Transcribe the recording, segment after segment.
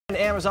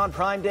Amazon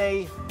Prime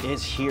Day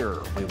is here.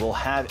 We will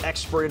have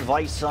expert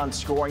advice on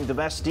scoring the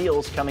best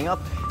deals coming up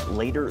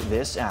later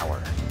this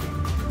hour.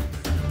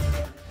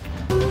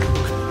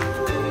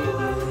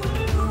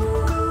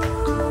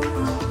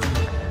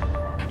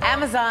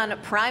 Amazon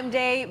Prime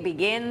Day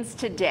begins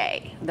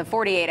today. The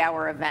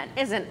 48-hour event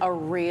isn't a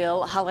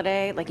real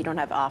holiday, like you don't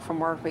have off from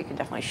work, but you can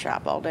definitely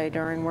shop all day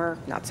during work.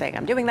 Not saying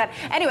I'm doing that.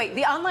 Anyway,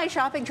 the online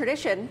shopping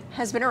tradition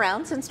has been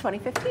around since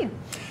 2015.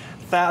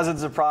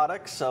 Thousands of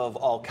products of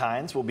all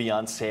kinds will be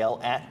on sale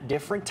at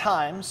different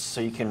times,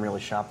 so you can really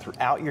shop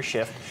throughout your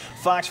shift.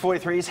 Fox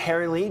 43's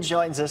Harry Lee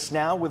joins us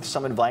now with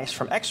some advice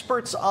from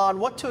experts on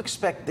what to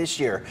expect this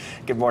year.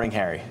 Good morning,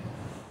 Harry.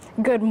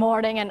 Good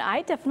morning, and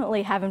I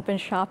definitely haven't been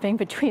shopping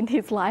between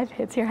these live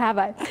hits here, have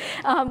I?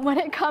 When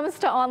it comes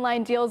to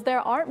online deals, there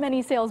aren't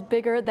many sales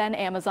bigger than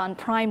Amazon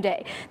Prime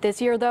Day.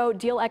 This year, though,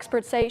 deal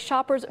experts say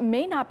shoppers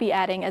may not be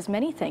adding as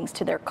many things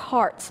to their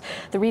carts.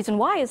 The reason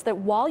why is that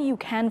while you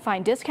can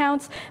find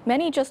discounts,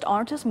 many just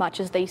aren't as much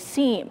as they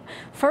seem.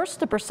 First,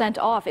 the %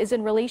 off is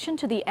in relation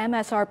to the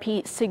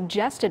MSRP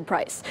suggested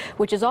price,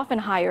 which is often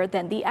higher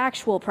than the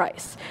actual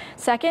price.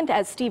 Second,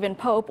 as Stephen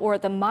Pope or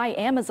the My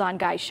Amazon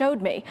guy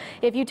showed me,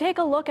 if you take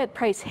a look at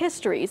price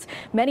histories,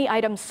 many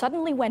items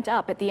suddenly went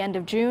up at the end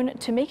of June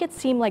to make it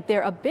seem like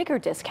they're a bigger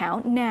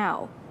discount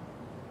now.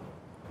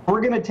 We're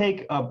going to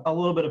take a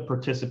little bit of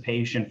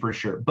participation for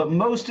sure, but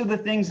most of the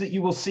things that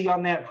you will see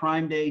on that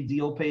Prime Day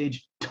deal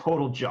page,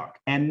 total junk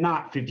and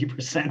not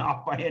 50%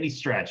 off by any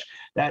stretch.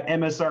 That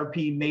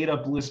MSRP made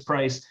up list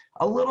price,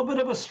 a little bit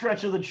of a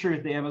stretch of the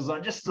truth,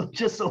 Amazon, just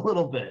a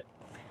little bit.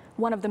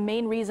 One of the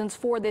main reasons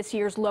for this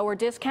year's lower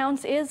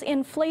discounts is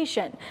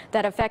inflation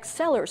that affects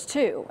sellers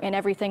too, in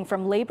everything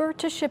from labor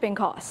to shipping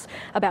costs.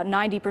 About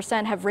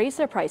 90% have raised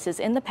their prices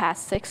in the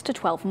past 6 to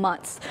 12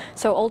 months.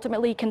 So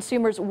ultimately,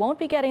 consumers won't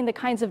be getting the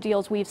kinds of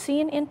deals we've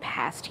seen in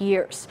past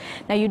years.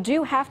 Now, you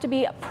do have to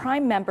be a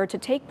Prime member to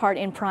take part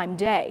in Prime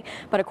Day,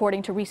 but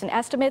according to recent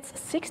estimates,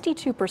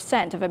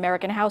 62% of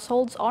American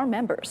households are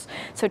members.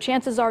 So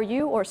chances are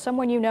you or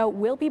someone you know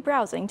will be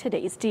browsing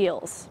today's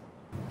deals.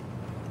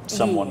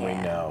 Someone we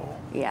know.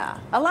 Yeah,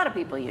 a lot of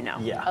people you know.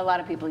 Yeah. A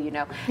lot of people you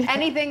know.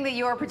 Anything that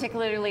you're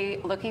particularly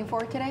looking for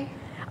today?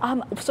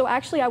 So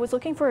actually, I was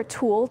looking for a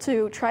tool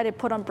to try to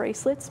put on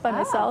bracelets by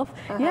myself.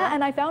 Yeah,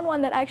 and I found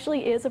one that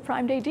actually is a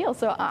Prime Day deal,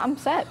 so I'm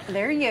set.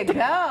 There you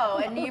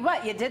go. And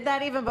you did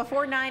that even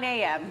before 9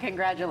 a.m.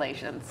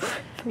 Congratulations.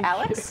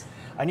 Alex?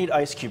 I need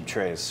ice cube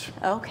trays.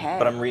 Okay.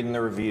 But I'm reading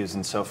the reviews,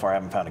 and so far I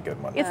haven't found a good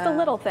one. It's the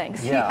little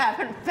things. Yeah. You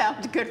haven't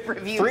found good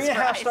reviews.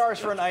 3.5 stars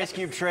for an ice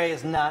cube tray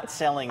is not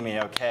selling me,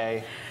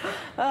 okay?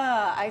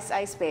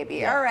 Ice baby.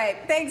 Yeah. All right.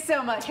 Thanks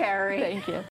so much, Harry. Thank you.